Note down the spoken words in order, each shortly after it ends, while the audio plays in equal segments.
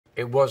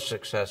It was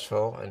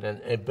successful, and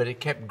then but it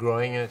kept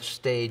growing and it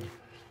stayed.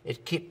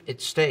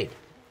 It stayed.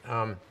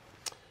 After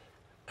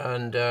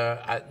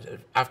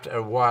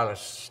a while, I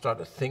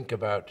started to think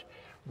about,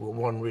 well,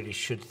 one really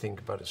should think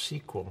about a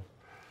sequel.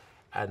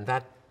 And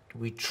that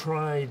we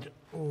tried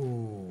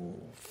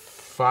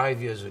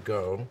 5 years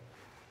ago,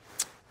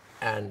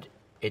 and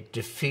it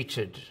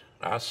defeated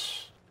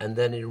us. And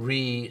then it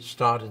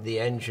restarted the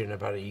engine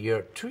about 2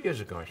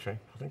 years ago, actually.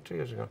 I think 2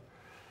 years ago.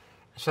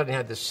 I suddenly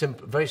had this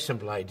very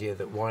simple idea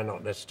that why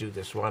not, let's do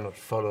this, why not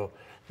follow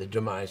the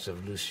demise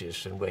of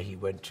Lucius and where he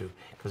went to,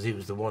 because he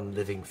was the one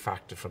living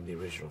factor from the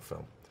original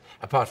film,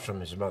 apart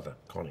from his mother,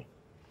 Connie,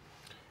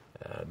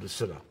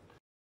 Lucilla.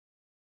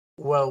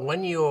 Well,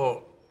 when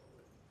you're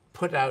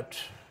put out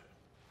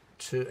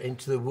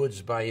into the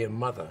woods by your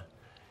mother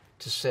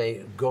to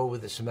say, go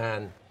with this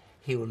man,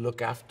 he will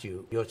look after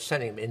you, you're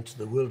sending him into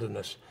the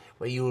wilderness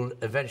where you will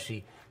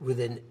eventually,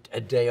 within a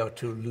day or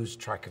two, lose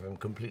track of him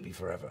completely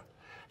forever.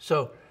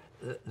 So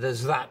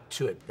there's that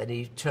to it. Then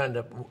he turned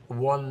up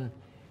one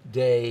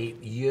day,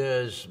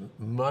 years,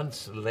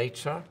 months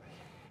later.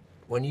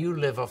 When you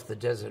live off the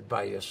desert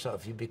by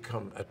yourself, you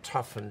become a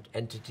toughened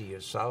entity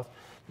yourself.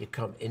 You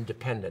become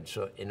independent.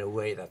 So in a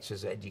way, that's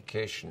his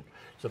education.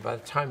 So by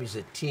the time he's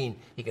a teen,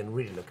 he can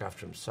really look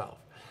after himself.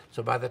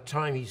 So by the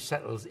time he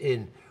settles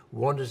in,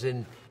 wanders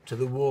into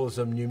the walls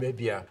of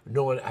Namibia,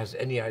 no one has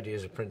any idea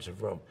as a Prince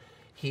of Rome.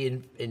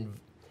 He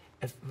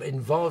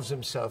involves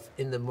himself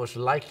in the most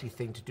likely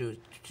thing to do,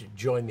 to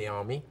join the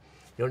army.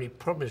 The only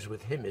problem is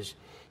with him is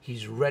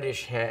he's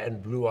reddish hair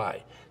and blue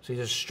eye. So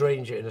he's a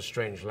stranger in a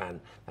strange land.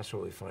 That's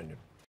where we find him.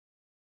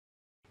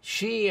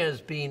 She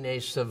has been a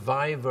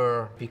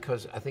survivor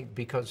because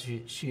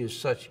she is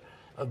such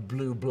a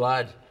blue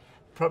blood,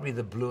 probably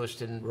the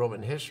bluest in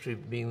Roman history,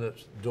 being the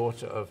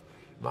daughter of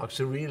Marcus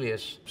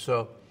Aurelius.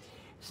 So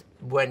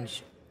when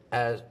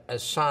a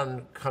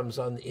son comes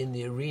on in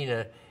the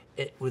arena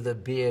with a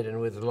beard and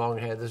with long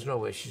hair, there's no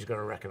way she's going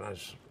to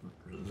recognize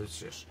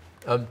Lucius.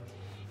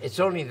 It's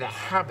only the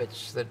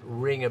habits that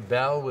ring a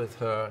bell with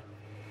her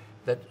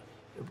that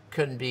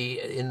can be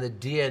in the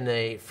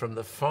DNA from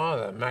the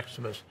father,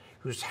 Maximus,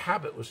 whose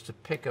habit was to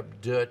pick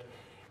up dirt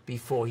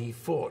before he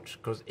fought,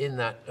 because in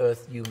that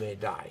earth you may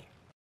die.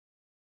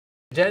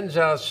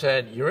 Denzel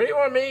said, you really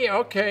want me?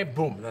 Okay,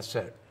 boom, that's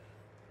it.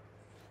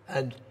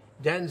 And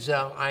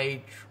Denzel,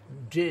 I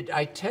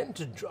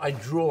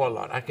draw a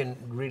lot. I can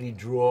really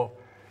draw.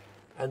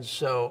 And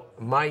so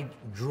my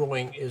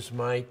drawing is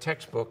my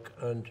textbook.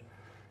 And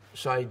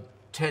so I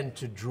tend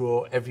to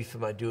draw every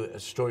film I do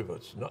as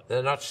storyboards.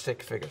 They're not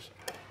stick figures.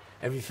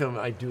 Every film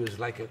I do is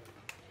like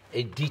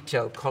a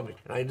detailed comic.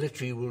 And I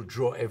literally will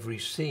draw every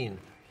scene.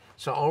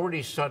 So I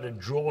already started to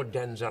draw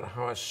Denzel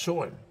how I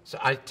saw him. So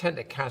I tend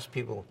to cast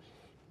people.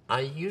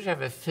 I usually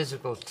have a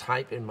physical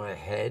type in my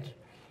head.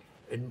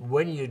 And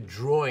when you're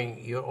drawing,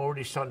 you're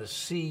already starting to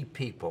see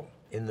people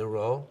in the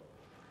role.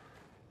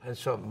 And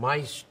so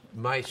my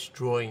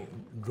drawing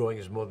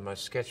is more than my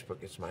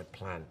sketchbook. It's my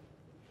plan.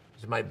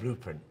 It's my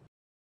blueprint.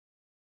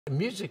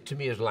 Music to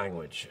me is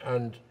language,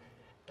 and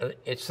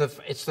it's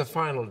the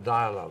final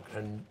dialogue.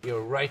 And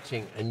you're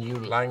writing a new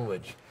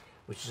language,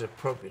 which is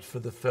appropriate for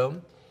the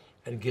film,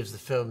 and gives the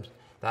film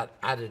that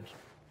added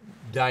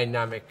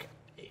dynamic,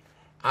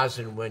 as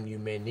and when you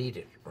may need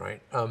it,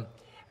 right?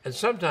 And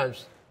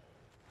sometimes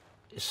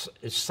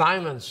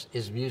silence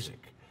is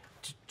music.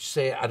 To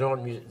say, I don't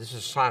want music, this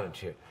is silent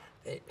here.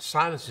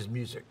 Silence is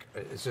music.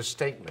 It's a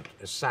statement,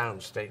 a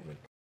sound statement.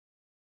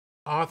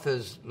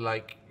 Arthur's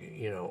like,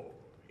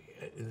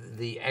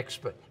 the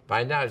expert,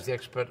 by now he's the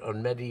expert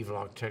on medieval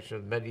architecture,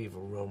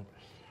 medieval Rome,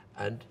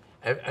 and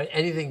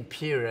anything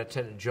period I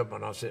tend to jump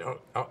on. I'll say,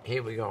 oh,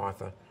 here we go,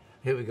 Arthur.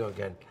 Here we go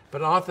again.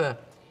 But Arthur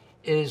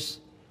is,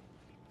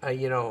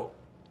 in a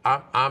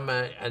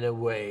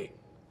way,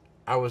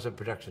 I was a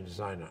production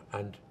designer,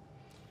 and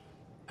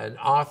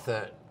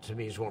Arthur, to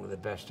me, is one of the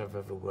best I've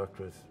ever worked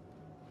with,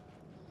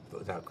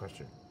 without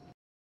question.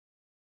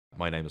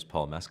 My name is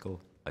Paul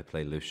Mescal. I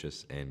play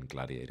Lucius in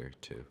Gladiator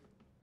 2.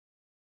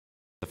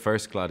 The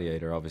first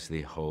Gladiator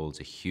obviously holds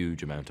a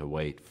huge amount of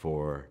weight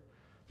for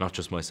not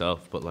just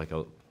myself, but like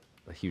a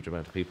huge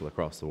amount of people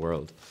across the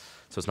world.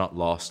 So it's not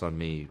lost on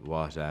me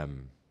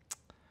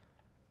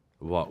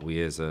what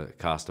we as a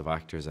cast of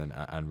actors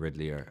and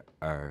Ridley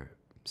are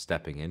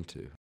stepping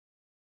into.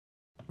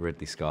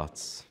 Ridley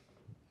Scott's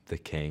the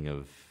king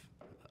of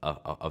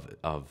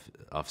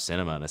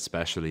cinema, and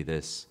especially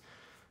this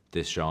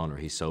genre.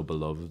 He's so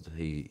beloved.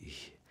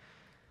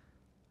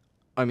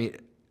 I mean,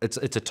 it's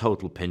a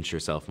total pinch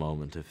yourself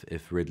moment.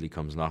 If Ridley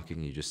comes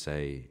knocking, you just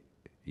say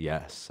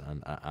yes.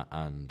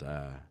 And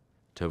to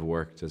have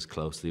worked as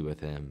closely with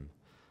him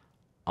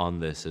on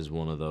this is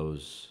one of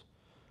those,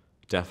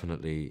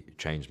 definitely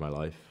changed my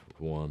life.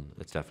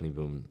 It's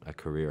definitely been a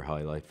career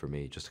highlight for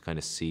me, just to kind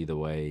of see the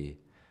way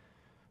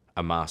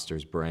a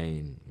master's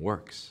brain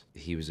works.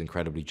 He was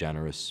incredibly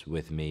generous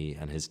with me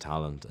and his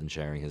talent and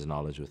sharing his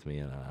knowledge with me,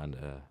 and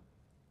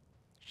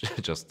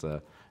just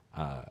an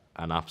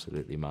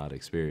absolutely mad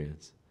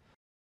experience.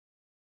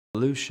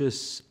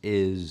 Lucius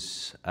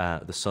is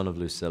the son of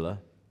Lucilla.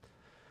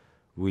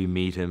 We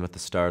meet him at the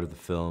start of the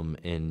film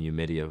in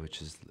Numidia,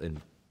 which is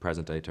in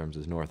present-day terms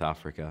is North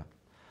Africa.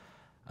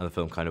 And the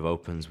film kind of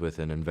opens with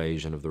an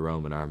invasion of the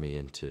Roman army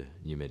into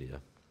Numidia.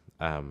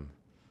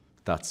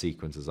 That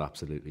sequence is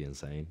absolutely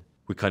insane.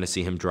 We kind of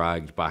see him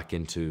dragged back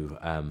into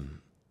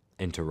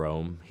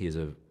Rome. He has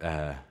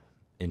a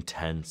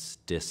intense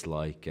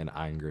dislike and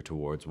anger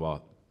towards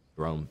what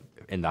Rome,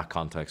 in that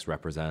context,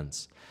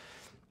 represents.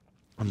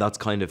 And that's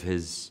kind of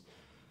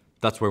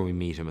that's where we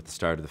meet him at the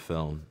start of the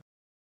film.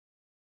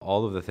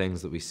 All of the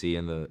things that we see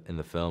in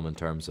the film in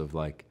terms of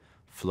like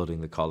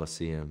flooding the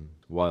Colosseum,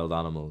 wild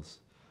animals,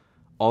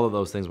 all of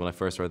those things, when I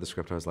first read the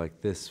script, I was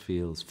like, this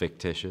feels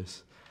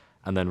fictitious.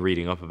 And then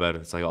reading up about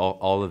it, it's like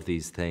all of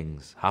these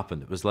things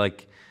happened. It was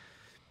like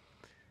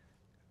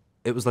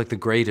the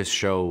greatest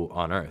show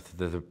on earth,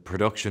 the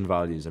production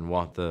values and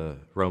what the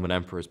Roman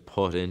emperors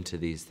put into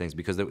these things,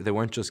 because they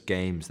weren't just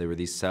games, they were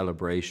these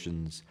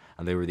celebrations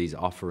and they were these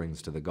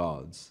offerings to the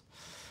gods.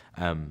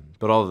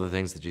 But all of the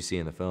things that you see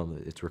in the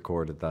film, it's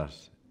recorded that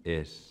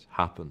it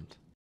happened.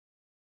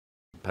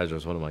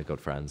 Pedro's one of my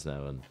good friends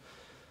now, and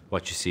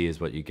what you see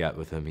is what you get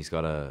with him. He's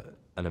got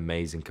an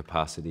amazing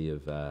capacity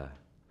of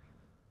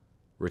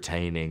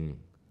retaining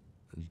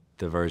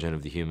the version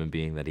of the human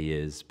being that he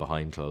is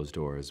behind closed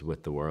doors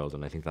with the world,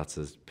 and I think that's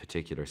a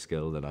particular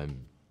skill that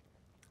I'm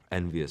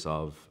envious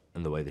of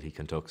in the way that he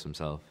conducts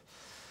himself.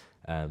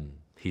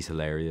 He's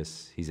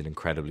hilarious. He's an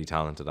incredibly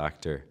talented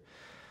actor,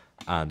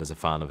 and as a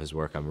fan of his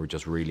work, I'm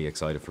just really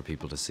excited for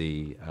people to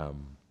see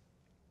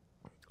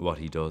what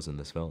he does in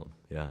this film.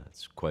 Yeah,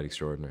 it's quite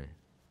extraordinary.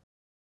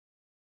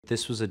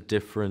 This was a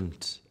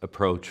different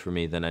approach for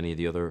me than any of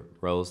the other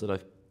roles that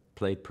I've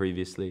played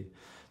previously.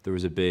 There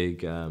was a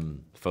big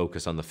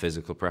focus on the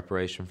physical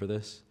preparation for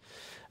this.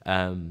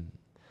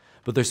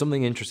 But there's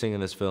something interesting in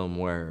this film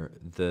where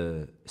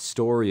the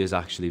story is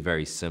actually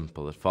very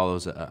simple. It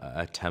follows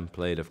a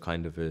template of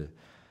kind of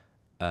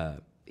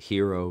a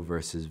hero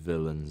versus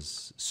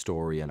villain's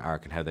story and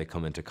arc and how they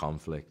come into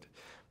conflict.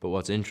 But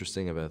what's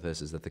interesting about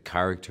this is that the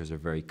characters are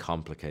very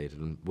complicated,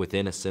 and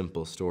within a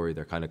simple story,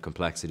 their kind of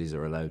complexities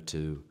are allowed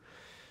to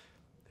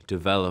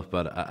develop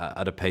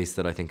at a pace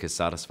that I think is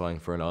satisfying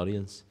for an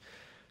audience.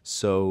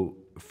 So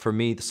for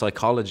me, the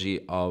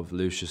psychology of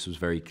Lucius was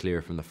very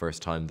clear from the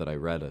first time that I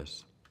read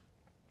it.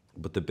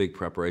 But the big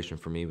preparation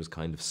for me was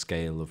kind of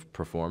scale of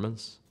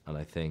performance. And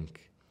I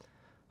think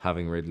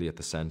having Ridley at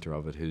the center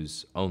of it,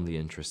 whose only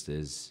interest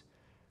is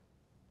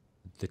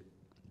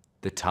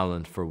the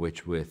talent for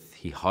which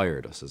he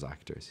hired us as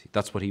actors.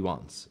 That's what he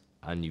wants.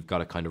 And you've got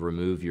to kind of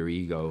remove your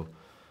ego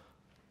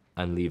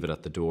and leave it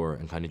at the door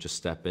and kind of just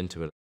step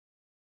into it.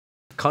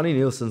 Connie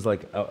Nielsen's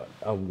like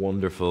a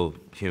wonderful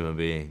human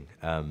being.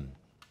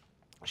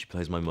 She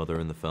plays my mother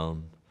in the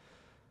film.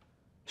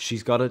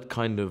 She's got a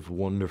kind of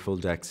wonderful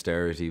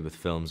dexterity with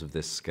films of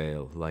this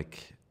scale,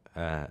 like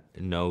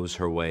knows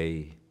her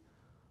way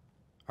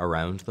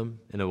around them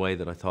in a way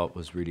that I thought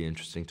was really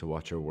interesting to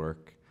watch her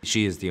work.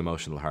 She is the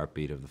emotional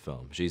heartbeat of the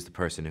film. She's the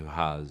person who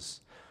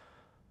has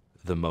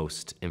the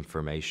most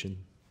information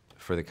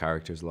for the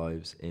characters'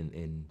 lives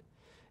in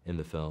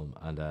the film,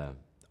 and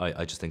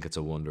I just think it's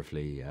a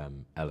wonderfully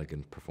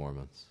elegant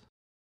performance.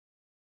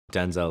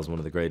 Denzel is one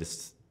of the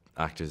greatest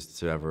actors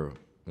to ever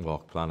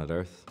walk planet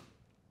Earth.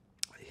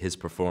 His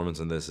performance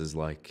in this is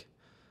like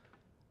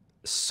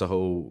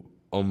so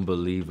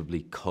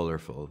unbelievably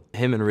colourful.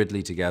 Him and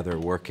Ridley together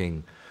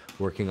working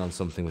on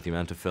something with the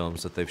amount of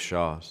films that they've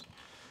shot.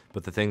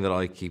 But the thing that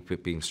I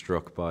keep being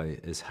struck by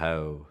is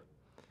how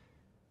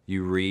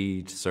you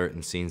read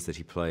certain scenes that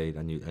he played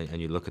and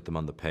you look at them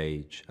on the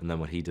page, and then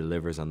what he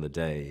delivers on the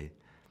day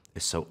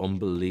is so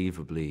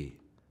unbelievably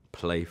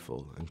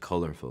playful and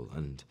colourful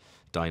and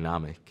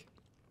dynamic.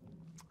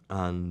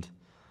 And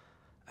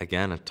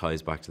again, it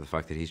ties back to the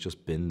fact that he's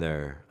just been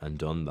there and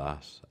done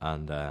that,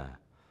 and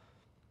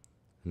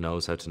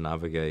knows how to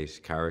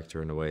navigate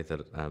character in a way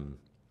that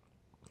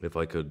if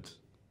I could,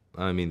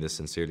 I mean this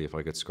sincerely, if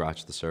I could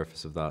scratch the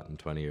surface of that in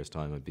 20 years'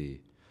 time, I'd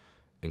be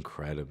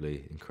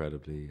incredibly,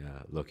 incredibly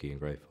lucky and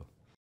grateful.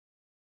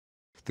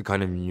 The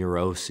kind of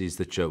neuroses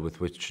that with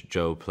which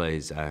Joe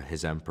plays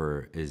his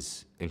emperor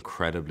is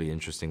incredibly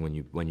interesting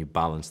when you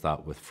balance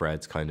that with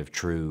Fred's kind of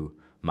true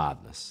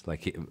madness.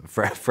 Like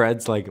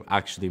Fred's like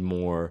actually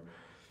more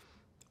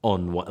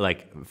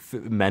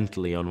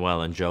mentally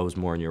unwell, and Joe's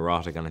more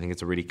neurotic, and I think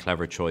it's a really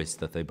clever choice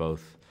that they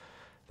both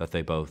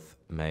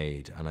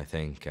made. And I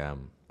think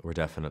we're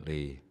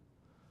definitely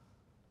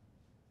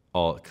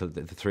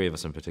the three of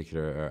us in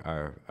particular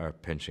are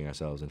pinching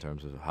ourselves in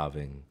terms of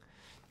having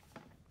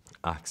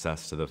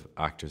access to the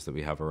actors that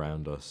we have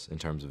around us in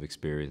terms of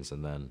experience,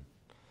 and then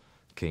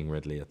King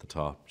Ridley at the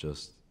top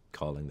just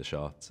calling the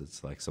shots.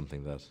 It's like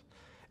something that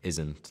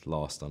isn't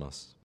lost on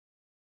us.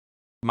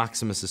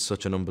 Maximus is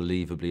such an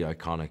unbelievably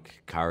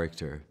iconic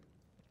character,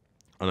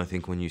 and I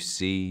think when you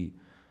see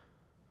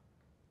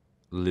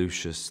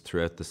Lucius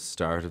throughout the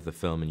start of the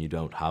film and you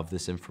don't have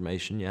this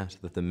information yet,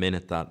 that the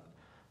minute that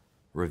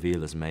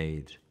reveal is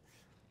made,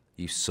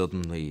 it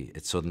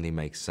suddenly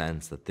makes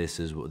sense that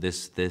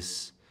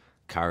this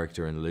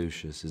character in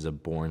Lucius is a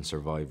born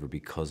survivor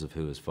because of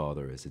who his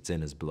father is. It's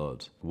in his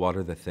blood. What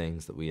are the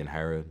things that we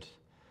inherit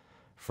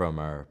from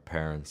our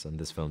parents? And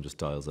this film just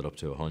dials it up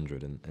to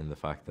 100 in the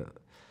fact that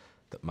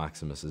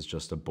Maximus is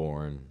just a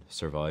born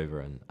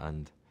survivor,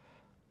 and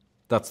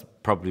that's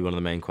probably one of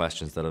the main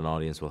questions that an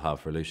audience will have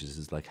for Lucius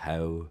is like,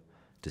 how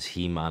does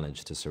he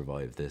manage to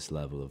survive this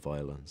level of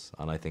violence?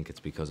 And I think it's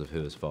because of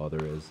who his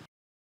father is.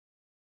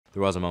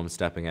 There was a moment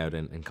stepping out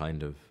in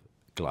kind of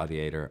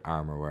gladiator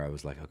armor where I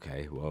was like,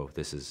 okay, whoa,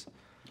 this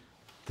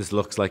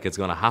looks like it's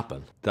going to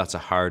happen. That's a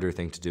harder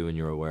thing to do when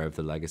you're aware of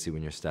the legacy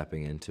when you're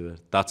stepping into it.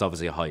 That's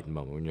obviously a heightened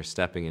moment. When you're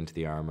stepping into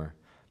the armor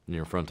and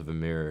you're in front of a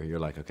mirror, you're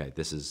like, okay,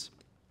 this is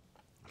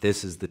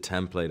the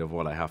template of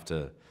what I have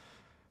to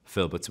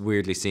fill. But it's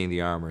weirdly seeing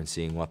the armor and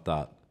seeing what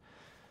that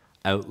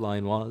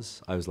outline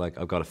was, I was like,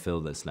 I've got to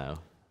fill this now,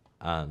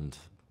 and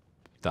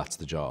that's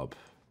the job.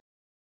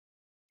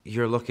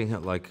 You're looking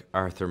at like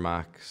Arthur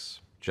Max,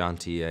 John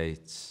T.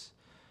 Yates,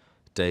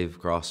 Dave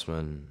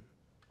Grossman,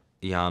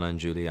 Iana and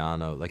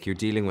Giuliano. Like, you're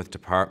dealing with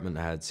department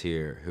heads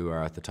here who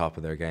are at the top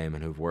of their game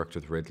and who've worked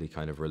with Ridley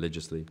kind of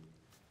religiously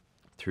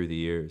through the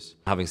years.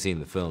 Having seen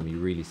the film, you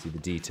really see the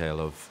detail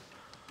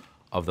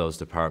of those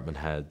department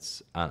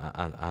heads,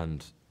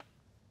 and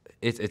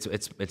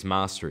it's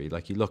mastery.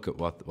 Like, you look at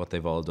what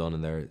they've all done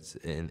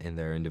in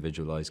their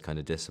individualized kind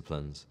of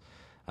disciplines,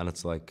 and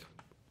it's like,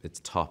 it's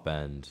top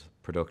end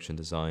production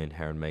design,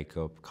 hair and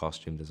makeup,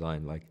 costume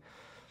design. Like,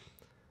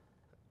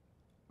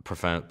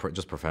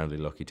 just profoundly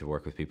lucky to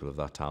work with people of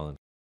that talent.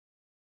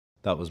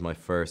 That was my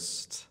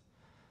first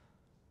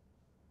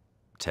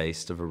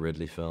taste of a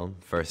Ridley film.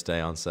 First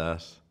day on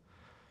set,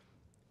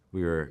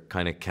 we were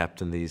kind of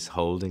kept in these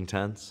holding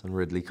tents, and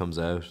Ridley comes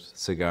out,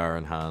 cigar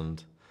in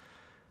hand,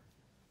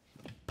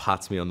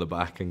 pats me on the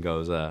back and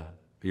goes,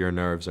 your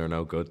nerves are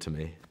no good to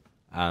me.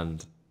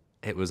 And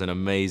it was an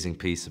amazing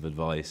piece of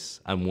advice,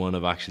 and one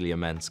of actually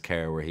immense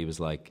care, where he was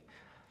like,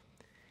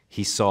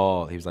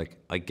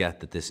 I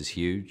get that this is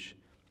huge,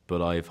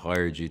 but I've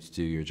hired you to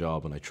do your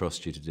job and I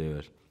trust you to do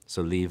it.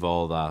 So leave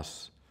all that,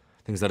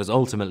 things that is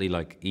ultimately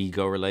like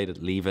ego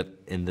related, leave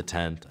it in the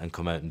tent and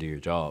come out and do your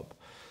job.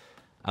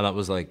 And that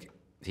was like,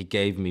 he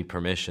gave me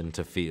permission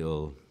to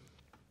feel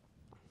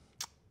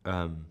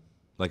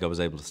like I was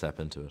able to step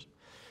into it.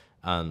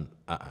 And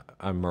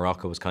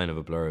Morocco was kind of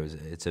a blur.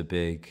 It's a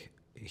big,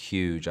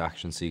 huge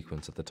action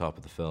sequence at the top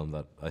of the film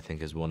that I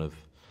think is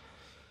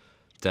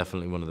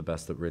definitely one of the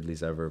best that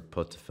Ridley's ever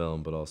put to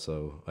film, but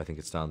also I think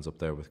it stands up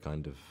there with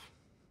kind of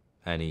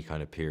any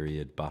kind of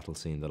period battle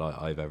scene that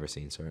I've ever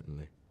seen,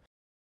 certainly.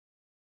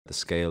 The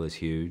scale is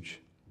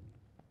huge.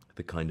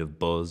 The kind of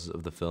buzz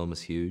of the film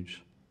is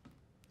huge.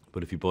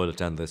 But if you boil it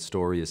down, the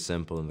story is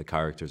simple and the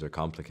characters are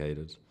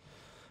complicated.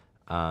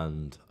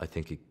 And I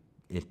think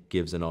it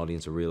gives an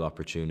audience a real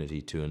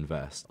opportunity to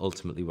invest.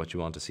 Ultimately, what you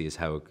want to see is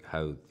how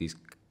these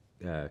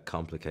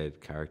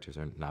complicated characters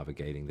are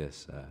navigating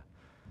this.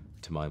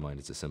 To my mind,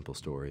 it's a simple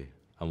story,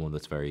 and one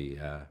that's very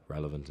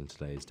relevant in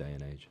today's day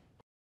and age.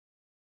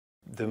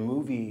 The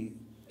movie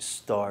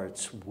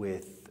starts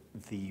with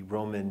the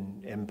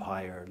Roman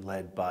Empire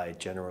led by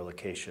General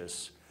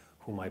Acacius,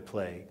 whom I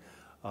play,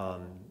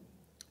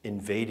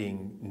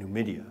 invading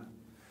Numidia,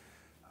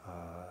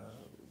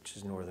 which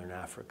is northern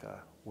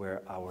Africa,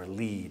 where our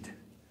lead,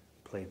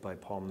 played by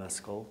Paul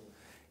Mescal,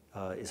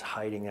 is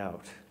hiding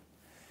out.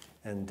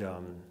 And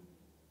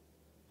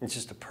it's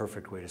just a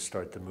perfect way to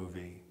start the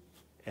movie.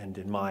 And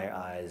in my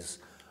eyes,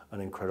 an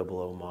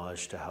incredible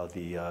homage to how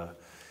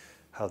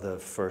the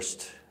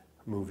first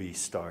movie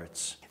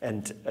starts.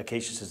 And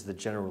Acacius is the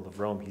general of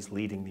Rome. He's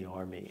leading the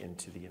army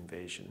into the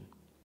invasion.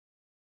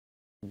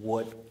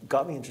 What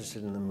got me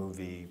interested in the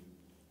movie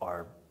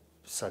are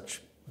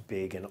such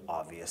big and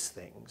obvious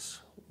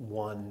things.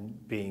 One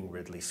being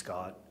Ridley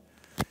Scott,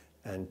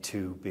 and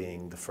two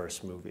being the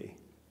first movie.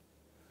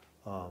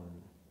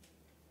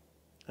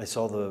 I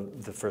saw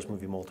the first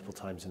movie multiple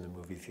times in the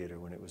movie theater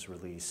when it was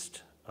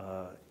released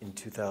in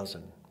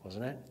 2000,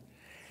 wasn't it?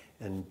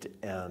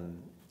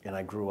 And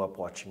I grew up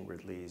watching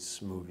Ridley's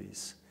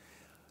movies,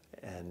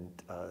 and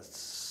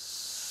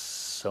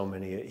so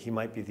many. He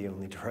might be the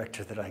only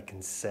director that I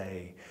can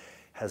say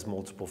has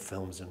multiple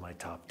films in my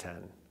top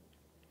 10,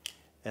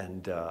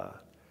 and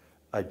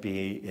I'd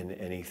be in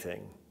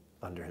anything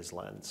under his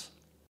lens.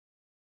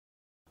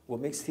 What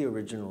makes the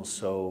original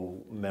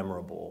so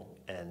memorable,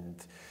 and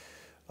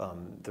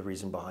the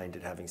reason behind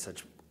it having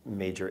such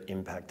major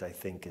impact, I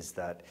think, is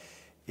that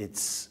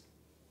it's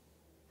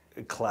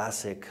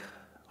classic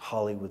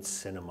Hollywood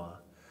cinema,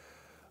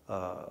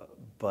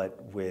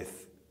 but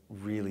with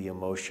really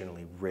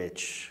emotionally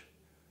rich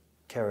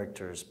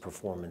characters,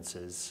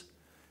 performances,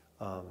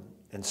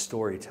 and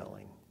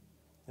storytelling.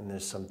 And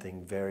there's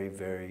something very,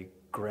 very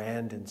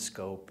grand in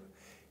scope,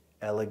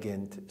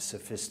 elegant,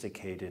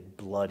 sophisticated,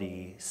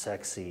 bloody,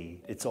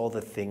 sexy. It's all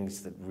the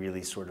things that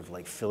really sort of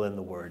like fill in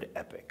the word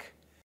epic.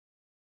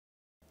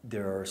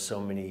 There are so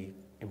many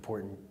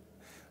important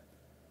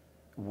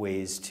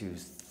ways to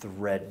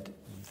thread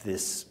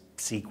this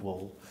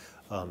sequel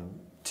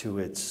to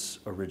its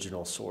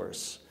original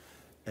source.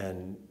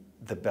 And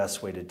the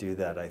best way to do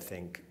that, I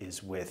think,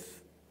 is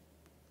with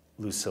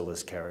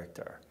Lucilla's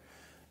character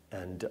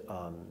and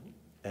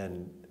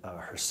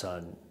her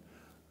son,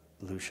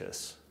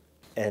 Lucius.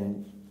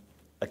 And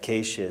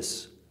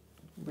Acacius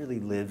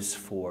really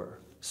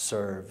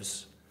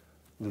serves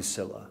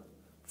Lucilla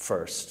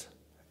first,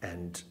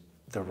 and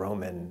the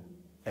Roman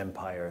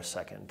Empire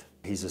second.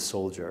 He's a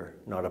soldier,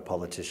 not a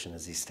politician,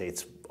 as he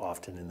states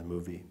often in the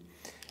movie.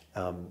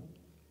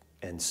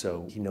 And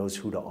so he knows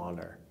who to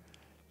honor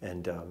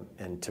and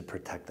to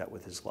protect that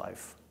with his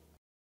life.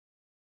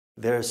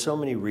 There are so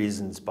many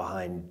reasons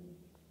behind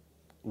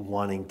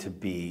wanting to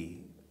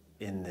be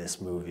in this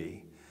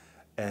movie.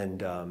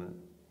 And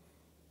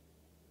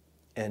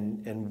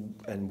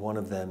one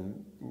of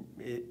them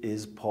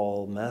is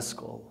Paul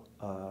Mescal.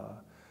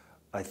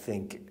 I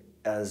think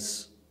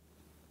as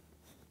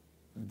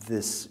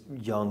this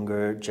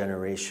younger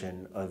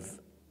generation of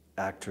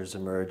actors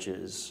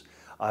emerges,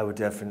 I would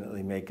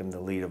definitely make him the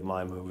lead of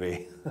my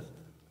movie.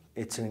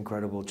 It's an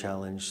incredible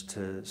challenge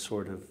to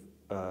sort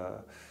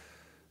of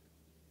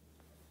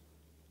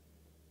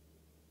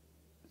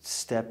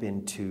step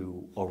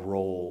into a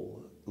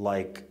role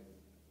like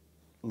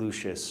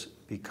Lucius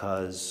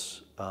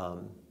because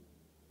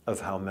of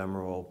how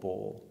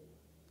memorable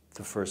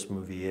the first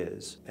movie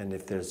is. And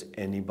if there's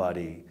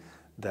anybody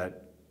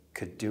that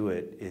could do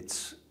it,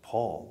 it's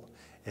Paul.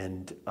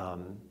 And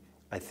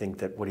I think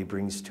that what he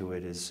brings to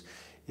it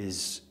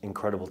is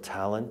incredible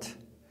talent,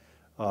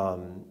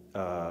 an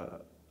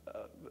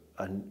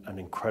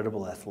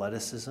incredible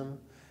athleticism,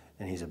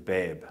 and he's a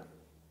babe.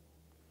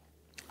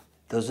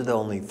 Those are the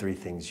only three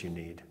things you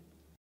need.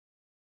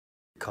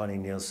 Connie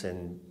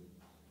Nielsen,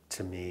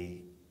 to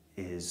me,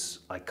 is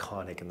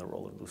iconic in the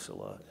role of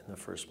Lucilla in the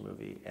first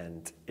movie,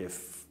 and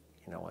if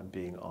I'm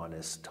being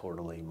honest,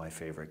 totally my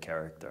favorite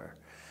character.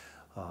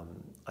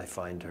 I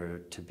find her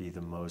to be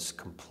the most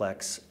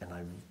complex, and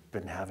I've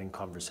been having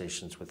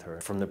conversations with her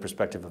from the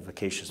perspective of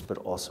Acacius, but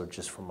also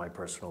just from my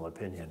personal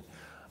opinion.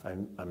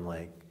 I'm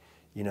like,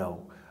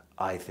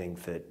 I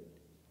think that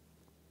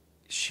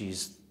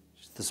she's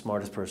the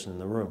smartest person in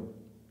the room,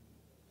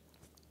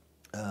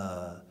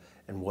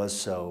 and was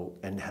so,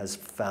 and has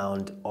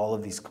found all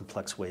of these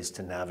complex ways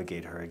to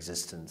navigate her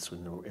existence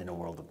in a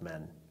world of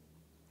men,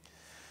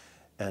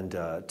 and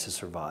to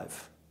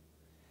survive.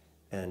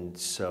 And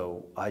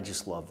so I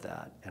just love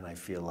that, and I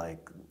feel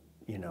like,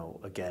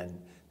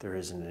 again, there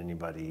isn't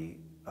anybody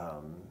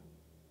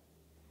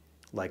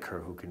like her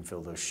who can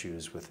fill those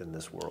shoes within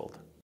this world.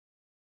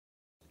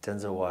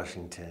 Denzel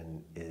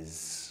Washington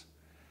is,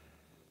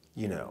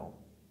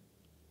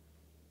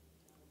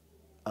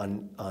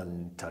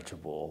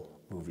 untouchable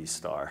movie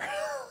star.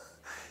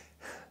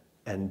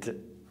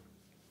 And,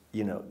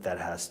 that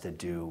has to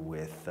do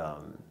with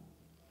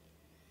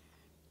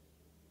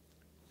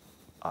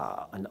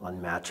an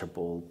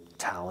unmatchable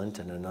talent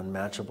and an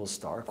unmatchable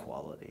star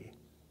quality,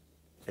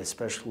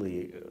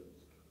 especially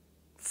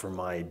for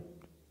my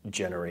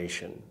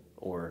generation,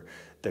 or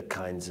the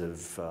kinds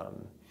of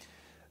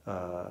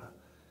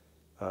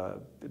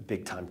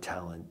big-time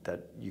talent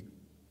that you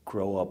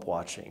grow up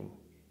watching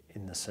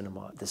in the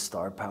cinema. The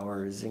star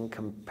power is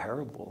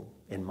incomparable,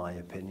 in my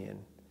opinion,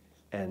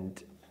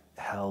 and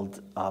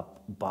held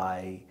up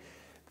by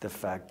the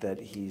fact that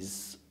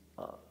he's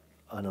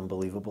an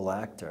unbelievable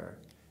actor.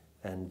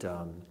 And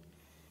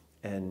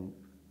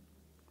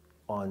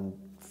on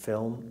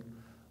film,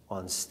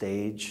 on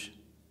stage,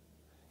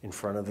 in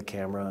front of the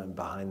camera and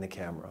behind the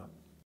camera.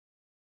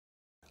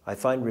 I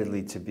find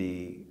Ridley to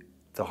be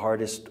the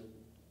hardest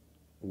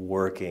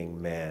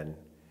working man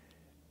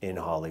in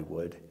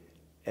Hollywood,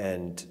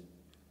 and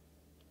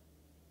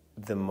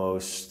the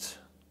most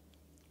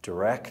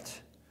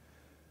direct,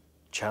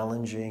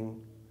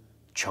 challenging,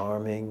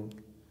 charming.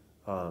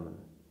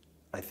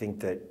 I think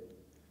that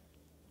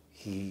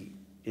he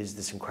is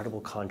this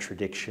incredible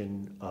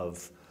contradiction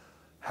of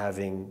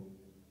having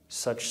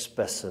such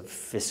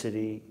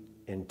specificity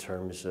in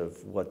terms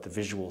of what the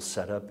visual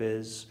setup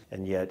is,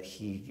 and yet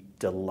he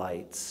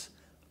delights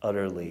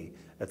utterly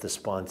at the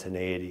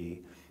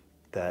spontaneity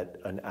that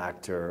an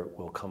actor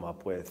will come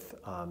up with,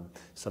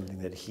 something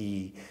that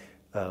he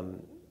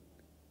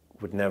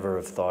would never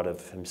have thought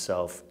of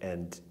himself,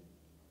 and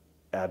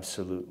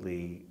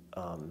absolutely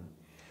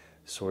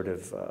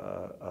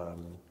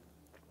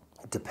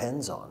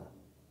depends on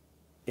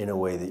in a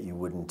way that you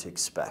wouldn't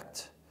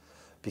expect,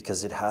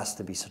 because it has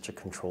to be such a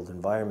controlled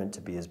environment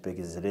to be as big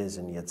as it is,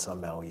 and yet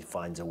somehow he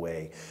finds a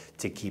way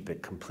to keep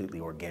it completely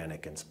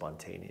organic and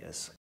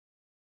spontaneous.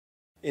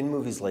 In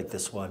movies like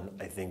this one,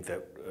 I think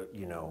that,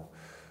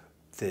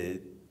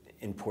 the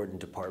important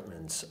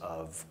departments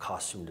of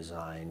costume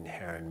design,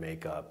 hair and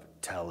makeup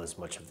tell as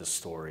much of the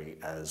story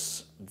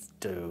as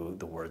do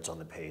the words on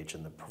the page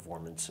and the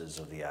performances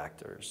of the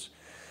actors.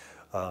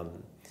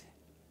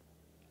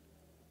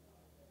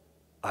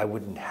 I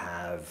wouldn't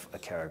have a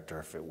character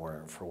if it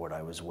weren't for what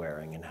I was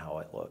wearing and how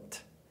I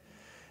looked.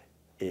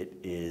 It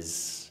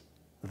is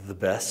the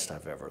best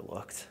I've ever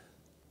looked.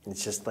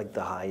 It's just like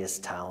the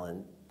highest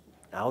talent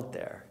out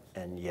there,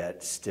 and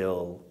yet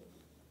still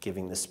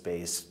giving the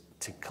space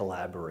to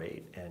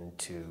collaborate and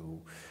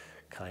to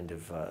kind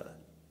of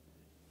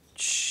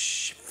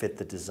fit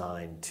the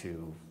design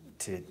to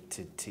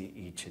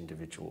each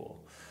individual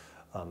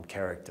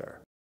character.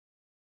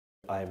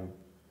 I'm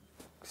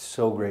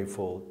so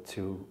grateful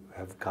to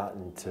have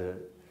gotten to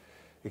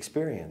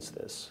experience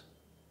this,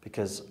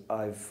 because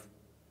I've,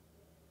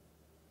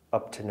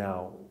 up to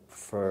now,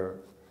 for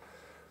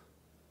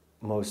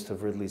most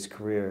of Ridley's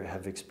career,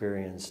 have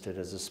experienced it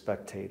as a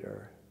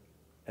spectator,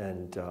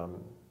 and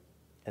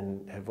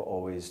have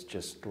always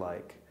just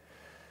like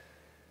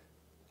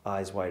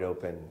eyes wide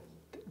open,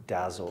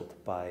 dazzled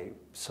by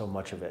so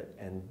much of it,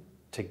 and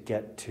to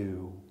get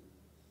to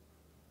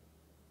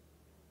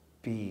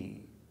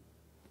be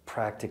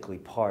practically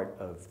part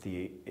of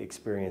the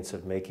experience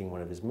of making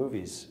one of his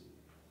movies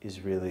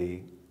is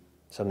really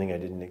something I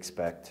didn't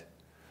expect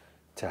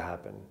to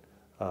happen.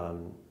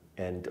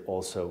 And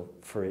also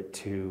for it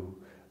to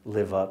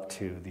live up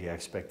to the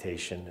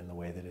expectation in the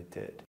way that it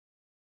did.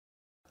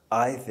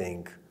 I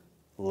think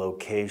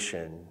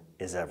location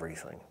is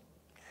everything,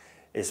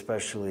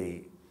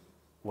 especially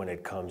when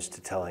it comes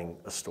to telling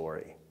a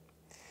story.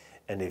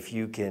 And if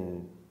you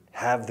can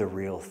have the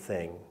real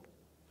thing,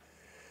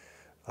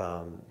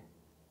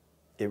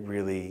 it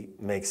really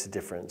makes a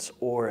difference,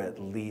 or at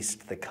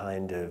least the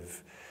kind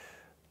of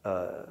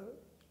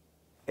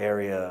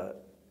area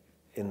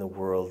in the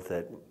world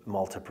that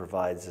Malta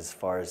provides as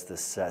far as the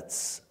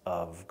sets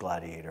of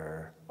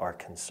Gladiator are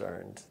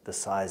concerned, the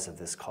size of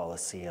this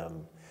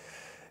Colosseum.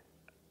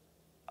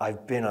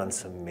 I've been on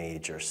some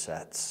major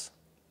sets,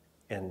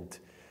 and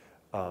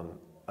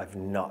I've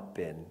not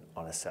been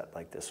on a set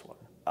like this one.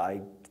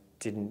 I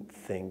didn't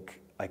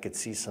think I could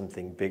see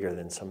something bigger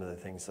than some of the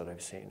things that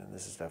I've seen, and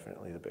this is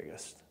definitely the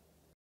biggest.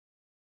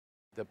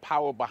 The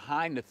power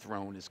behind the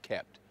throne is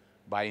kept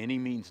by any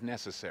means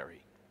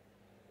necessary.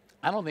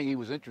 I don't think he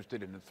was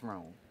interested in the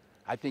throne.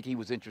 I think he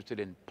was interested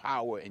in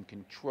power and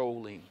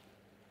controlling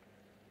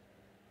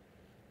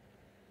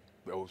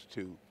those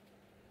two.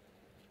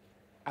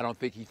 I don't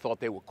think he thought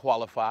they were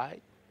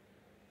qualified.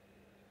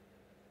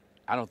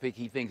 I don't think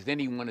he thinks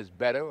anyone is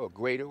better or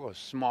greater or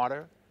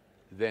smarter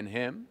than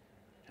him,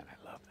 and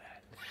I love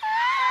that.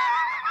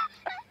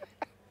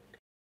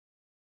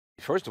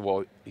 First of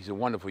all, he's a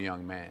wonderful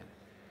young man.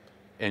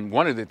 And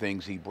one of the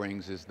things he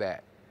brings is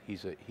that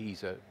he's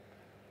a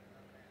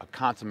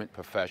consummate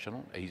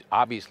professional. He's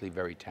obviously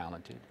very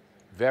talented,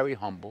 very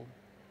humble,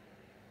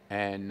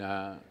 and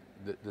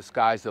the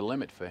sky's the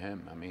limit for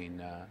him. I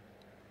mean,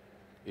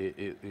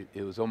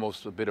 it was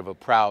almost a bit of a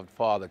proud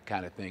father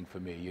kind of thing for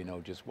me, you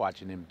know, just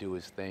watching him do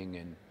his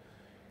thing.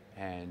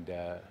 And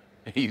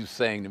he was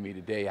saying to me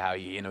today how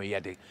he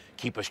had to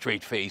keep a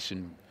straight face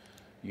and,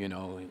 you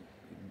know,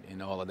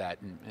 and all of that.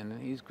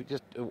 And he's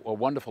just a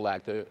wonderful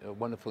actor, a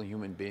wonderful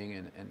human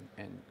being,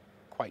 and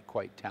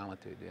quite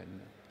talented.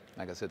 And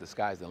like I said, the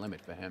sky's the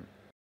limit for him.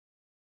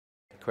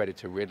 Credit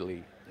to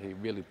Ridley. He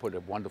really put a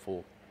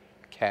wonderful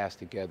cast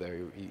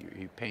together.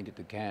 He painted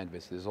the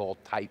canvas. There's all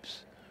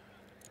types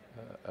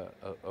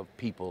of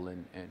people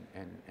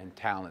and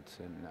talents.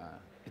 And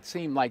it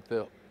seemed like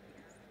the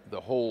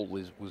whole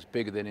was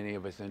bigger than any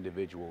of us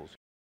individuals.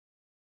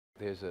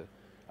 There's a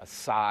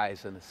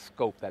size and a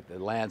scope that the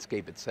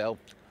landscape itself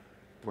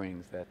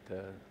brings,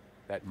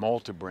 that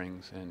Malta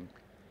brings, and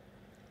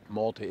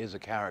Malta is a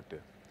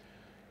character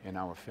in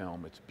our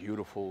film. It's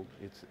beautiful.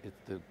 It's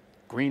the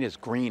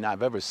greenest green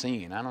I've ever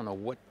seen. I don't know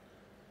what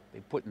they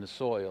put in the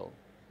soil,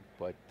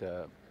 but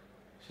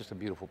it's just a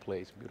beautiful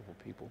place, beautiful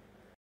people.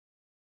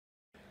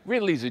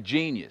 Ridley's a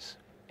genius,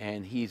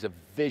 and he's a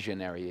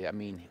visionary. I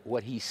mean,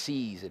 what he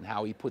sees and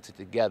how he puts it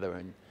together,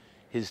 and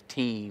his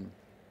team,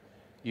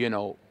 you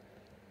know,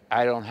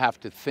 I don't have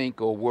to think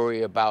or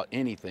worry about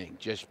anything.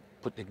 Just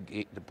put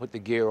the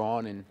gear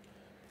on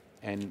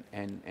and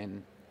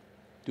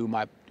do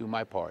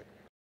my part.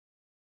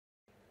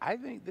 I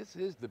think this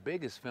is the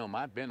biggest film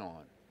I've been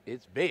on.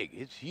 It's big.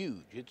 It's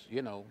huge. It's,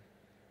 you know,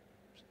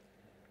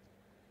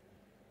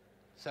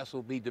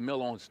 Cecil B.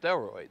 DeMille on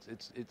steroids.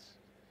 It's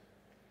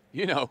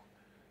you know,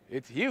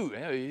 it's huge.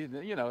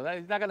 You know,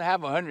 he's not going to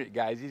have 100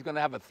 guys. He's going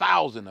to have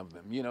 1,000 of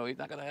them. You know, he's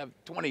not going to have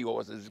 20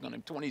 horses. He's going to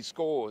have 20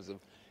 scores of.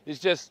 It's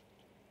just.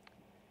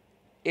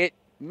 It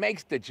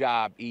makes the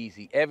job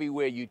easy.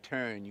 Everywhere you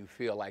turn, you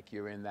feel like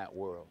you're in that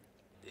world.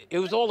 It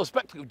was all a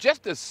spectacle.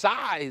 Just the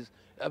size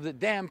of the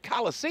damn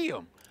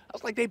Colosseum. I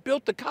was like, they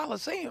built the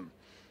Colosseum.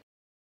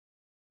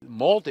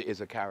 Malta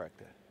is a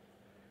character.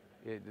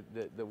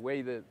 The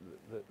way the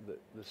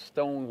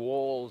stone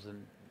walls,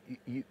 and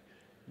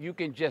you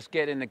can just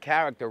get in the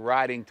character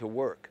riding to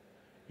work.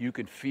 You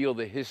can feel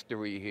the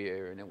history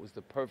here, and it was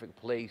the perfect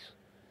place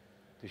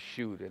to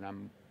shoot. And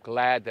I'm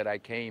glad that I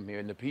came here,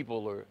 and the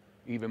people are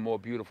even more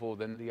beautiful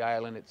than the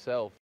island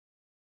itself.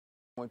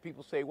 When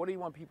people say, what do you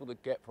want people to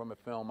get from a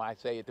film? I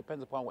say, it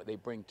depends upon what they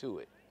bring to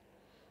it.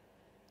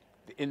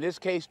 In this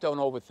case, don't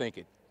overthink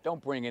it.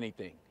 Don't bring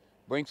anything.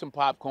 Bring some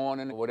popcorn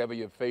and whatever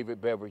your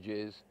favorite beverage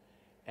is,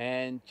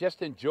 and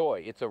just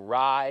enjoy. It's a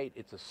ride,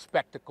 it's a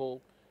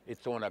spectacle.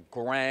 It's on a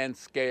grand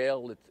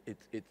scale.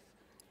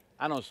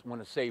 I don't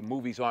want to say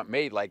movies aren't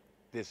made like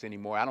this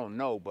anymore. I don't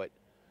know, but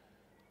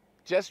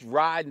just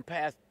riding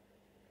past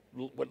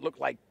what looked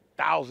like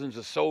thousands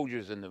of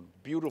soldiers and the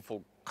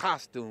beautiful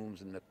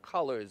costumes and the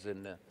colors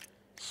and the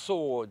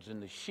swords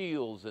and the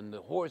shields and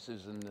the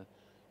horses and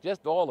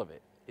just all of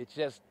it.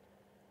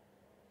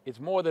 It's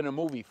more than a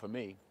movie for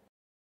me.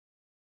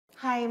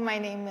 Hi, my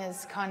name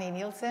is Connie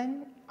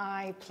Nielsen.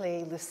 I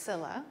play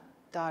Lucilla,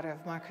 daughter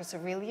of Marcus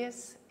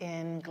Aurelius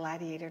in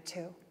Gladiator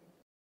 2.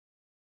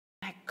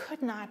 I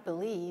could not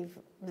believe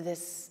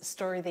this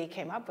story they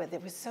came up with.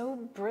 It was so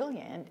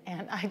brilliant,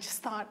 and I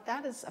just thought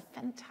that is a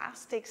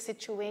fantastic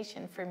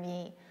situation for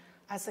me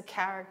as a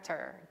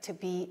character to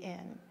be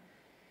in.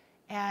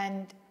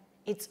 And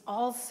it's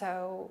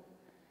also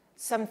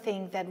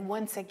something that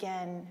once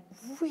again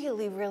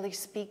really, really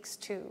speaks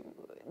to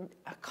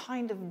a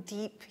kind of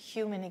deep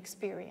human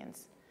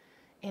experience.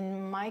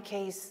 In my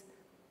case,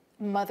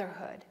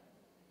 motherhood.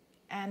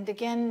 And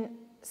again,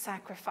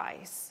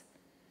 sacrifice.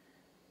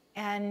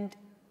 And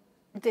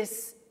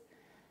this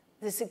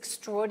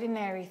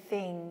extraordinary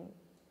thing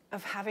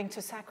of having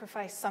to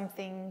sacrifice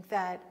something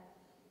that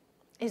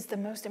is the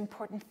most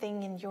important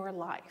thing in your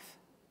life.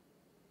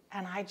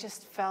 And I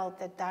just felt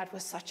that that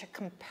was such a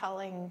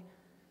compelling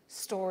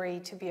story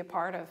to be a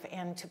part of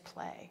and to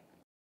play.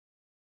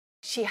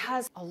 She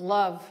has a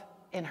love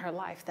in her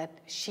life that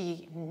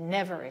she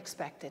never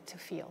expected to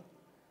feel.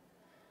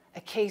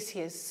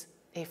 Acacius,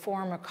 a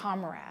former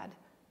comrade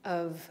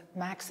of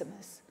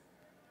Maximus,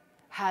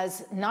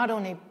 has not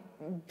only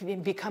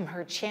become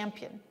her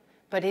champion,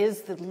 but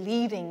is the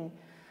leading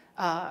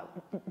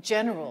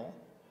general,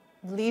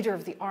 leader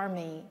of the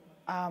army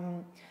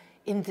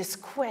in this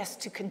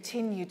quest to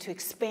continue to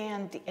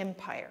expand the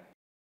empire.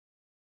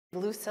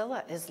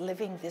 Lucilla is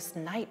living this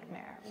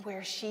nightmare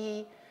where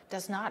she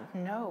does not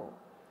know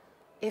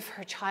if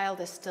her child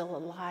is still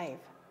alive.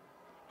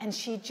 And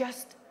she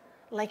just,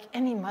 like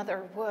any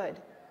mother would,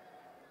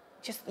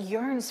 just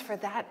yearns for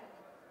that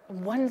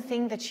one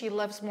thing that she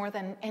loves more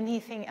than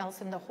anything else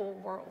in the whole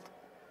world.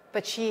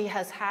 But she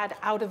has had,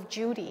 out of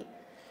duty,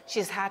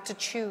 she's had to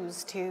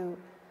choose to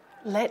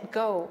let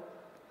go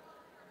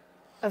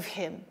of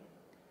him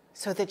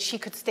so that she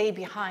could stay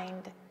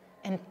behind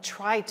and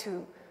try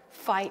to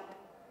fight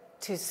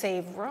to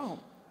save Rome,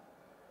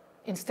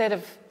 instead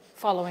of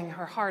following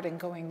her heart and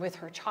going with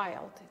her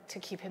child to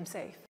keep him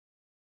safe.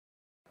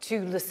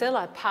 To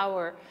Lucilla,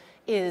 power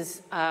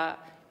is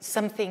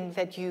something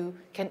that you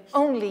can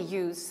only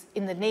use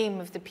in the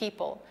name of the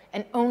people,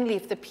 and only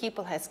if the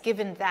people has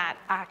given that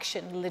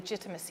action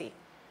legitimacy.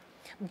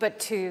 But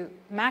to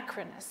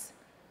Macrinus,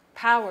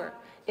 power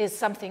is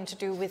something to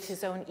do with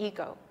his own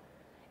ego.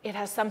 It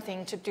has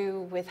something to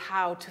do with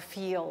how to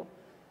feel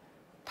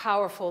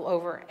powerful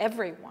over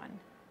everyone,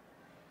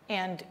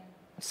 and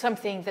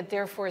something that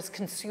therefore is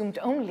consumed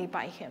only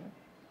by him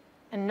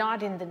and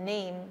not in the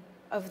name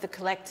of the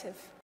collective.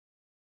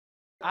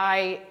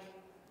 I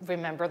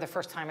remember the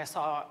first time I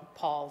saw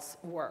Paul's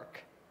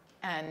work,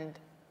 and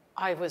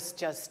I was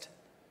just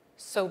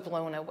so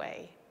blown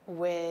away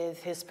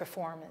with his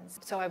performance.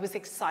 So I was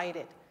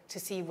excited to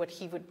see what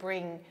he would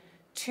bring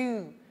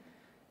to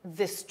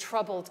this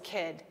troubled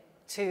kid,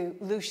 to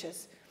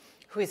Lucius,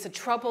 who is a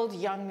troubled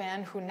young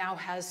man who now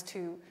has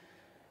to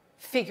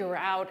figure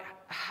out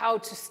how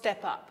to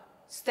step up,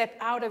 step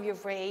out of your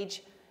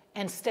rage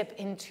and step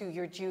into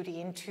your duty,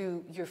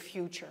 into your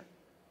future.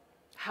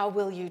 How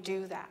will you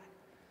do that?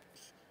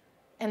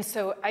 And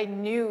so I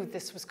knew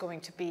this was going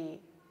to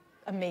be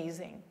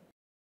amazing.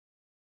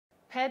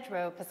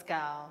 Pedro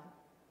Pascal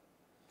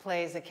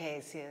plays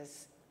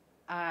Acacius,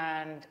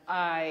 and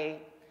I,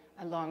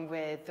 along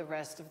with the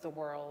rest of the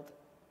world,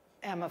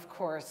 am of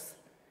course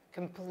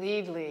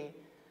completely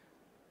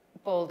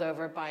bowled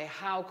over by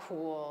how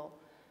cool,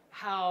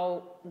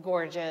 how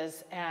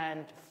gorgeous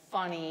and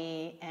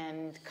funny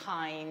and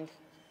kind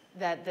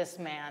that this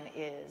man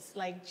is.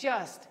 Like,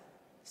 just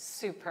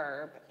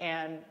superb.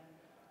 And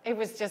it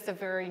was just a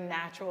very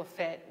natural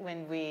fit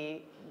when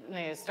we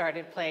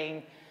started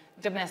playing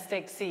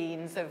domestic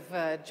scenes of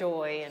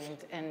joy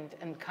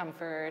and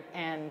comfort.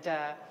 And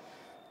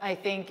I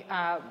think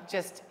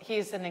just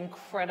he's an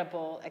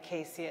incredible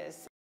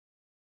Acacius.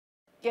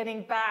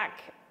 Getting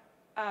back,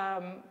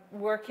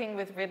 working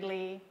with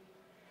Ridley,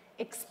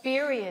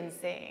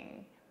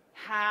 experiencing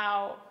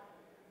how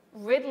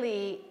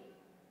Ridley,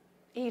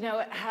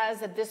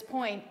 has at this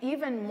point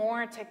even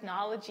more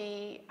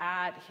technology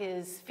at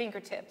his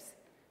fingertips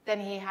than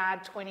he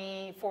had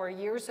 24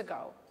 years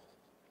ago.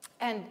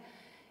 And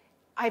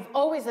I've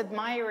always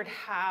admired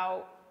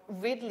how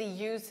Ridley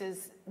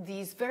uses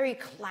these very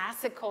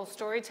classical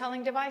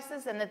storytelling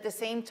devices and at the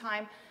same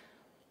time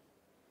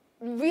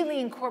really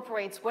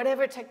incorporates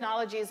whatever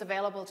technology is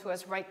available to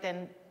us right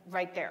then,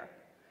 right there.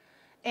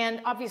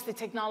 And obviously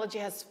technology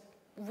has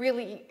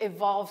really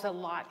evolved a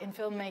lot in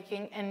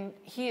filmmaking, and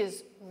he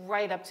is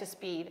right up to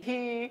speed.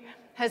 He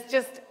has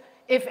just,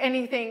 if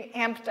anything,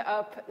 amped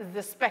up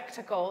the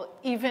spectacle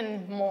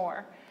even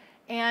more.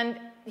 And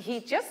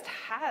he just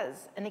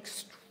has an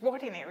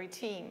extraordinary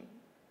team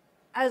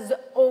as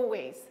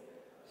always,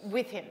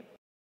 with him.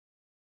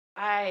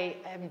 I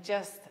am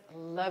just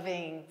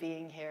loving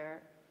being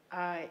here.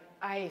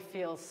 I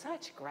feel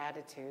such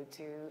gratitude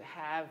to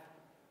have,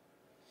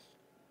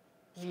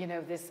 you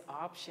know, this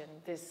option,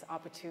 this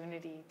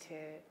opportunity to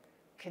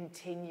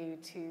continue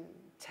to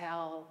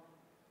tell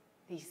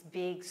these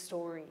big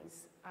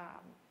stories.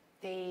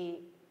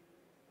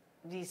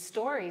 These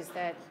stories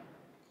that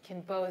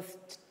can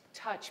both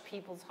touch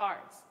people's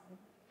hearts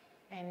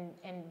and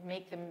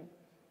make them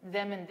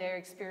and their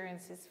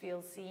experiences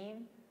feel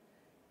seen,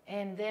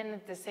 and then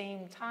at the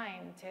same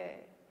time to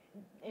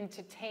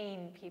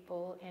entertain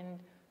people and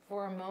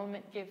for a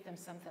moment give them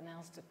something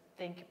else to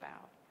think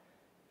about.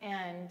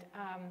 And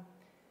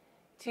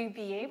to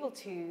be able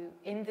to,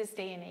 in this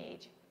day and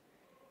age,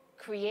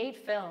 create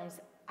films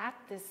at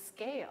this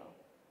scale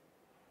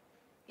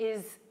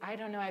is, I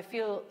don't know, I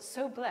feel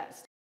so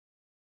blessed.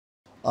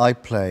 I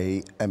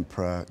play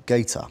Emperor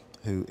Gaeta,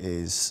 who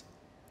is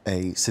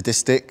a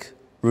sadistic,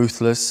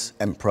 ruthless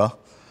emperor.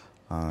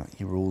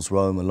 He rules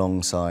Rome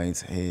alongside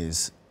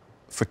his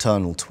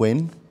fraternal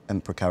twin,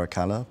 Emperor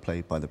Caracalla,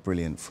 played by the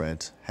brilliant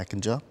Fred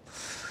Hechinger,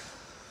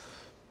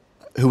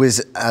 who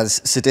is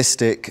as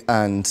sadistic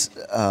and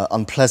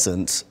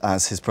unpleasant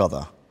as his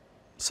brother.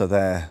 So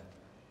they're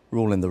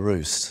ruling the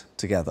roost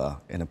together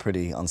in a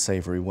pretty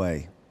unsavory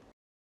way.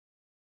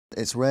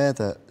 It's rare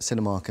that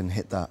cinema can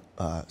hit that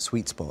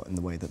sweet spot in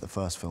the way that the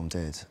first film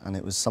did, and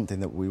it was something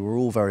that we were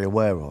all very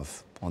aware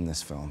of on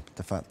this film,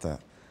 the fact that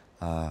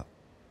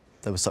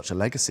there was such a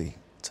legacy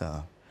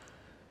to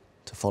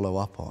follow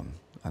up on,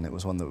 and it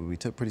was one that we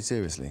took pretty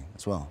seriously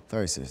as well,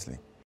 very seriously.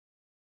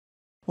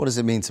 What does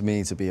it mean to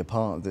me to be a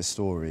part of this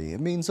story? It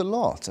means a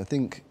lot. I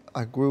think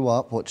I grew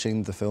up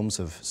watching the films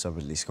of Sir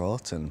Ridley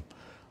Scott, and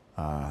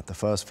the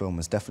first film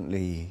was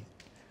definitely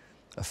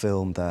a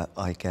film that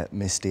I get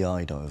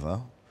misty-eyed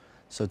over.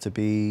 So to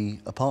be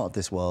a part of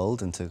this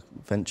world and to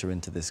venture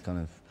into this kind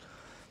of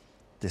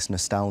this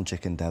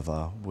nostalgic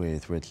endeavour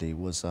with Ridley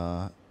was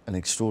an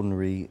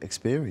extraordinary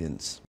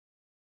experience.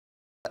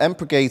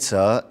 Emperor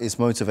Gaeta is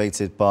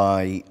motivated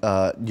by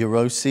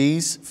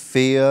neuroses,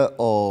 fear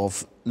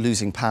of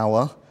losing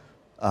power,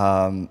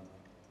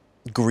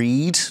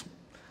 greed,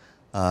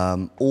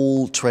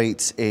 all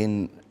traits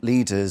in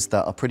leaders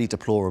that are pretty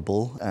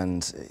deplorable,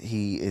 and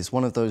he is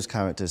one of those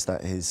characters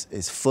that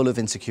is full of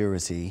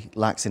insecurity,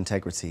 lacks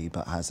integrity,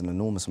 but has an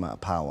enormous amount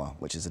of power,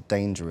 which is a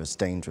dangerous,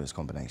 dangerous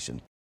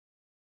combination.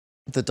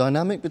 The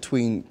dynamic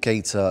between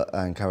Gaeta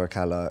and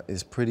Caracalla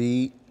is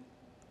pretty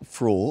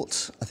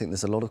fraught. I think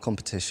there's a lot of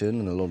competition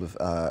and a lot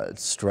of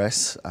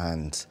stress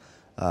and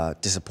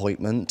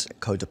disappointment,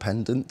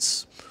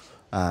 codependence,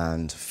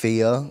 and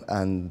fear,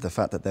 and the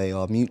fact that they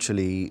are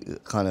mutually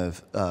kind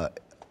of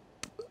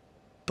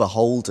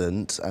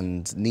beholden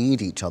and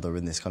need each other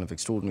in this kind of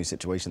extraordinary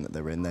situation that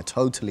they're in. They're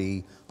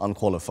totally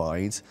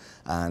unqualified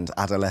and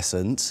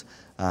adolescent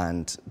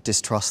and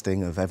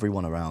distrusting of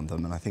everyone around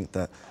them, and I think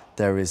that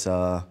there is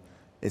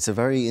it's a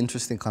very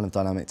interesting kind of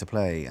dynamic to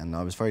play, and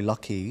I was very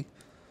lucky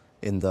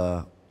in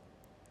the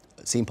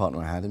scene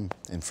partner I had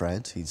in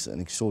Fred. He's an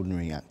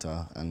extraordinary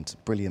actor and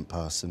brilliant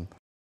person.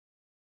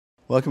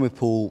 Working with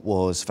Paul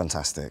was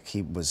fantastic.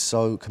 He was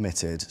so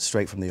committed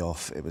straight from the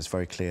off. It was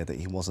very clear that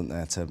he wasn't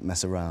there to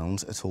mess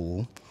around at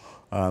all,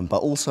 but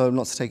also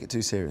not to take it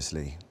too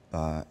seriously.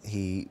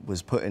 He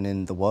was putting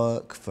in the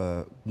work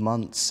for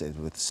months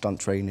with stunt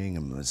training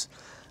and was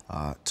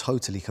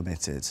totally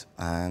committed.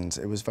 And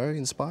it was very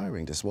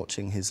inspiring just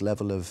watching his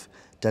level of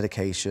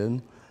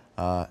dedication,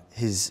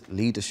 his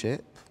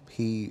leadership.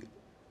 He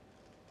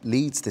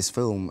leads this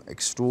film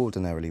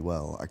extraordinarily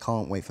well. I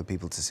can't wait for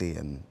people to see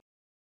him.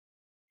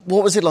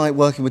 What was it like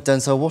working with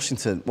Denzel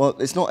Washington? Well,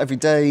 it's not every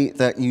day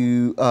that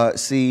you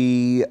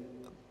see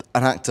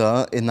an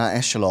actor in that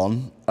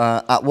echelon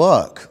at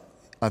work.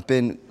 I've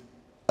been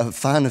a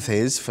fan of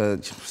his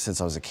since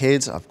I was a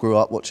kid. I grew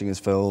up watching his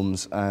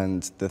films,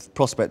 and the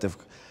prospect of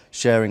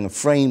sharing a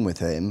frame with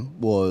him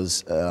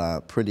was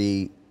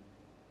pretty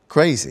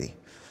crazy.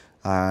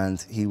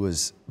 And he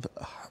was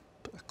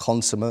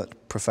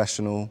consummate,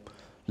 professional,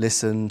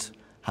 listened,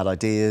 had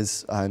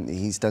ideas, and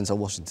he's Denzel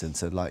Washington.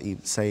 So, like, you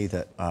say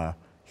that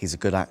he's a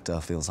good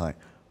actor feels like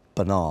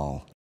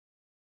banal.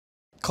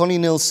 Connie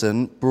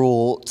Nielsen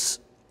brought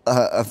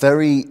a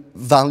very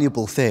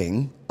valuable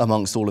thing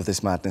amongst all of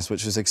this madness,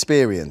 which was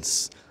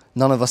experience.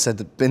 None of us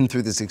had been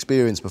through this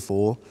experience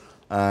before,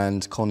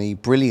 and Connie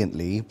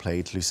brilliantly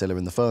played Lucilla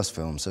in the first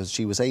film, so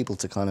she was able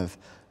to kind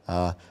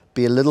of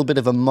be a little bit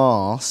of a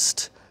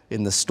mast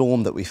in the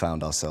storm that we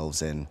found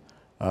ourselves in.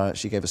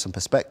 She gave us some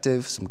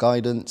perspective, some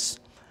guidance,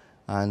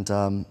 and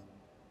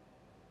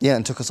yeah,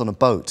 and took us on a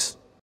boat.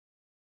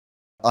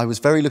 I was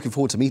very looking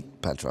forward to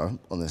meet Pedro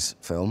on this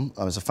film.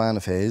 I was a fan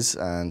of his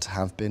and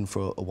have been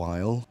for a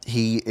while.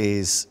 He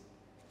is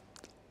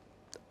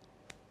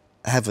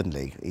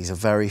heavenly. He's a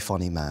very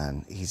funny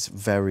man. He's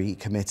very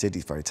committed,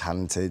 he's very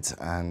talented,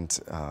 and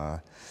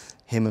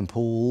him and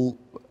Paul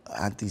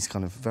had these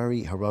kind of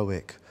very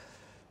heroic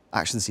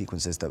action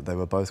sequences that they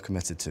were both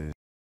committed to.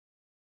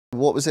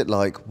 What was it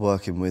like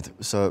working with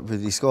Sir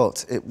Ridley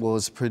Scott? It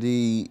was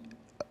pretty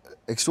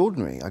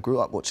extraordinary. I grew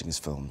up watching his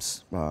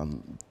films.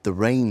 The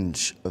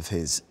range of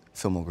his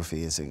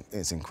filmography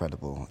is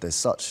incredible. There's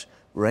such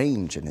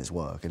range in his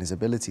work, and his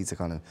ability to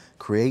kind of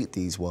create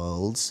these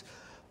worlds,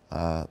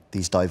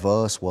 these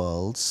diverse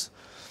worlds,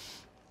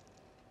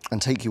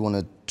 and take you on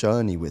a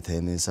journey with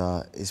him is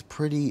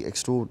pretty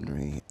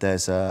extraordinary.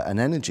 There's an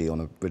energy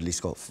on a Ridley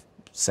Scott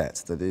set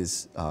that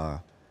is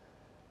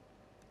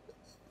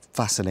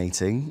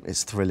fascinating,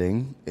 it's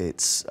thrilling,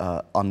 it's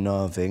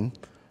unnerving,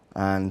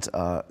 and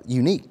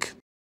unique.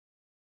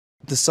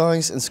 The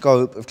size and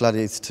scope of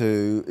Gladiator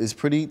 2 is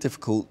pretty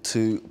difficult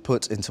to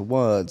put into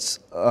words.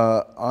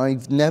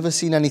 I've never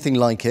seen anything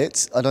like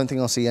it. I don't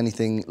think I'll see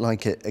anything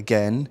like it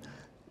again.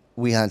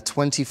 We had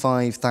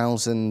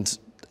 25,000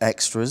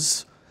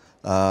 extras,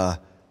 kind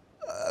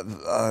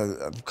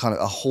of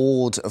a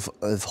horde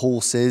of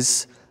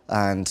horses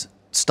and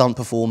stunt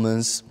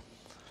performers,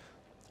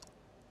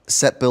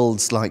 set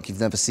builds like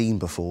you've never seen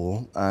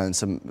before, and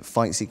some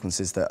fight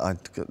sequences that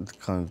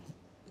kind of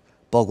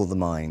boggle the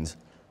mind.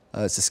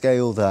 It's a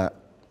scale that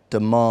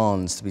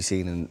demands to be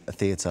seen in a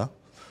theatre.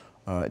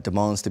 It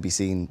demands to be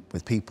seen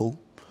with people,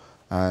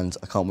 and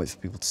I can't wait for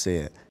people to see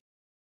it.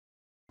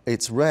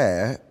 It's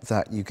rare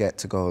that you get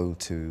to go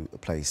to a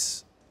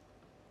place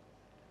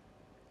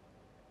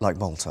like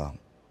Malta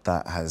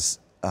that has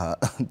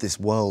this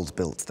world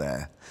built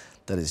there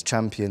that is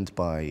championed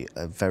by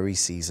a very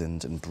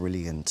seasoned and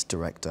brilliant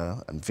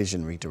director and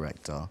visionary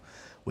director,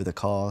 with a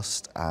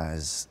cast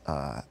as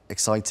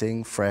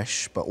exciting,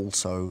 fresh, but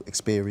also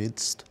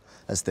experienced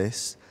as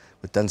this,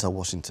 with Denzel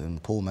Washington,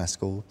 Paul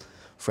Mescal,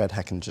 Fred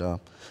Hechinger,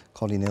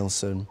 Connie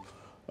Nielsen.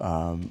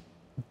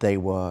 They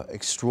were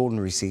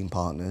extraordinary scene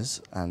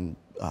partners and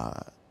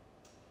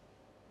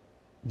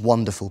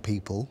wonderful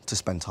people to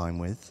spend time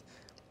with.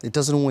 It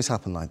doesn't always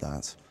happen like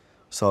that.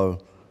 So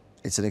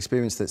it's an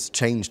experience that's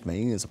changed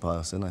me as a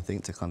person, I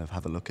think, to kind of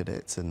have a look at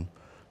it and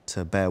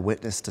to bear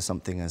witness to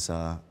something as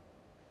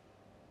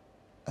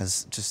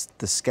just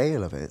the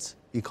scale of it.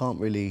 You can't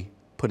really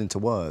put into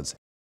words.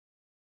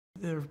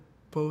 They're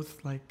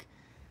both like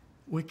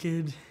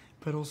wicked,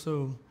 but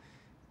also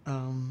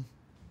I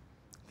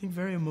think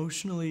very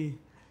emotionally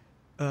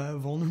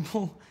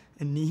vulnerable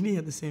and needy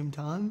at the same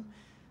time.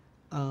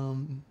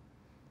 And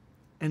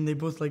they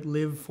both like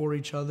live for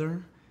each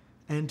other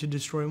and to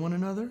destroy one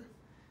another.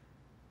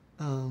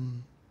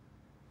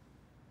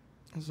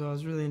 So I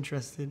was really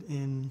interested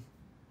in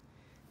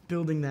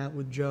building that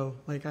with Joe.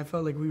 Like, I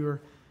felt like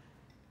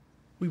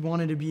we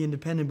wanted to be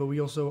independent, but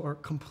we also are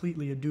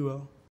completely a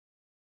duo.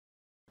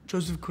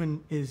 Joseph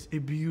Quinn is a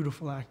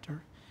beautiful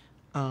actor.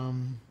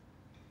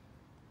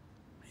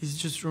 He's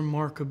just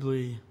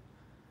remarkably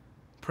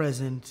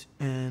present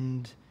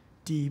and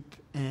deep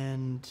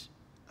and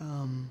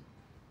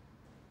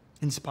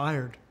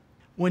inspired.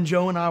 When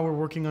Joe and I were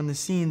working on the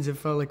scenes, it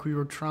felt like we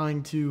were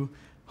trying to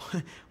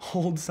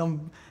hold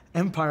some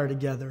empire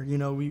together. You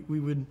know, we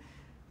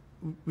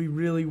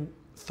really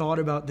thought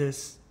about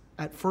this,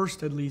 at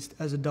first at least,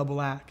 as a double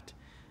act.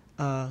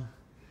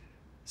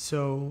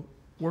 So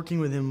working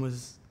with him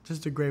was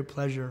just a great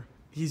pleasure.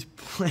 He's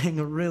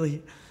playing a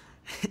really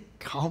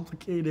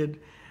complicated,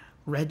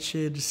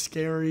 wretched,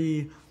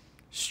 scary,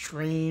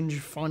 strange,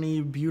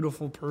 funny,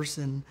 beautiful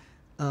person.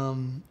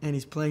 And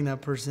he's playing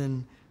that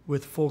person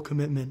with full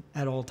commitment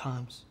at all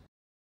times.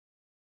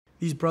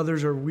 These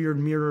brothers are weird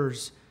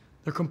mirrors.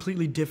 They're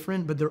completely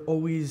different, but they're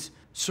always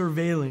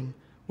surveilling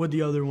what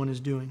the other one is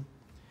doing.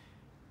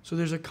 So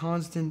there's a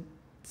constant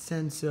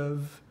sense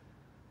of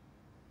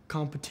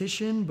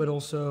competition, but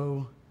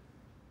also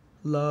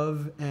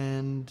love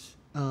and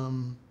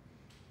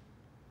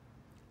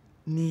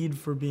need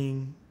for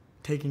being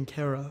taken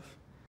care of.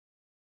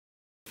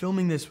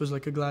 Filming this was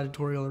like a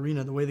gladiatorial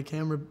arena. The way the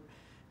camera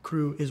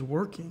crew is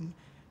working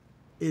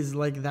is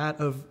like that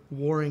of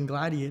warring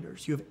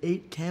gladiators. You have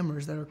 8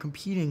 cameras that are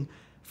competing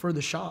for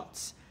the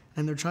shots,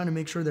 and they're trying to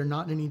make sure they're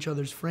not in each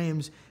other's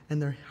frames,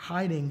 and they're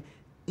hiding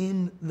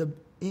in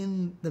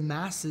the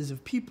masses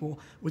of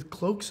people with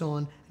cloaks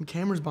on and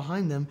cameras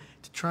behind them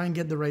to try and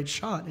get the right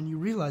shot. And you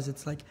realize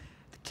it's like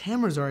the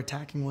cameras are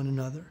attacking one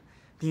another.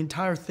 The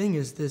entire thing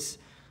is this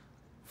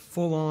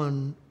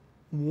full-on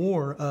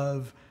war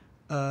of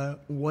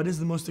what is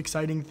the most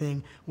exciting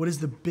thing, what is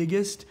the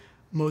biggest,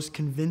 most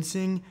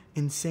convincing,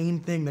 insane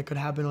thing that could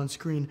happen on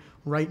screen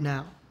right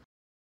now.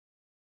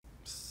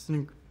 It's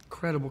an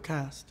incredible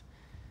cast.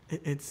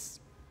 It's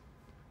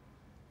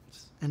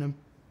an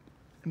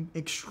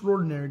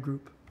extraordinary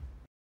group.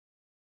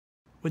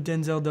 What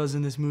Denzel does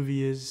in this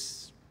movie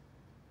is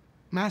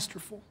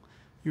masterful.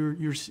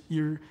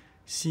 You're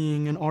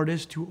seeing an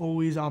artist who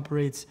always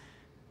operates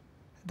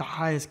at the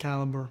highest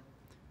caliber,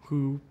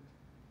 who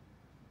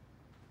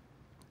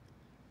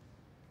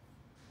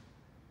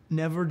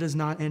never does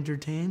not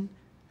entertain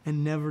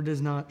and never does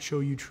not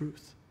show you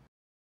truth.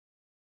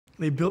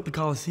 They built the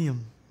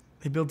Colosseum.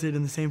 They built it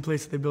in the same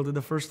place that they built it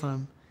the first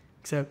time,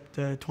 except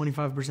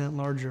 25%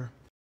 larger.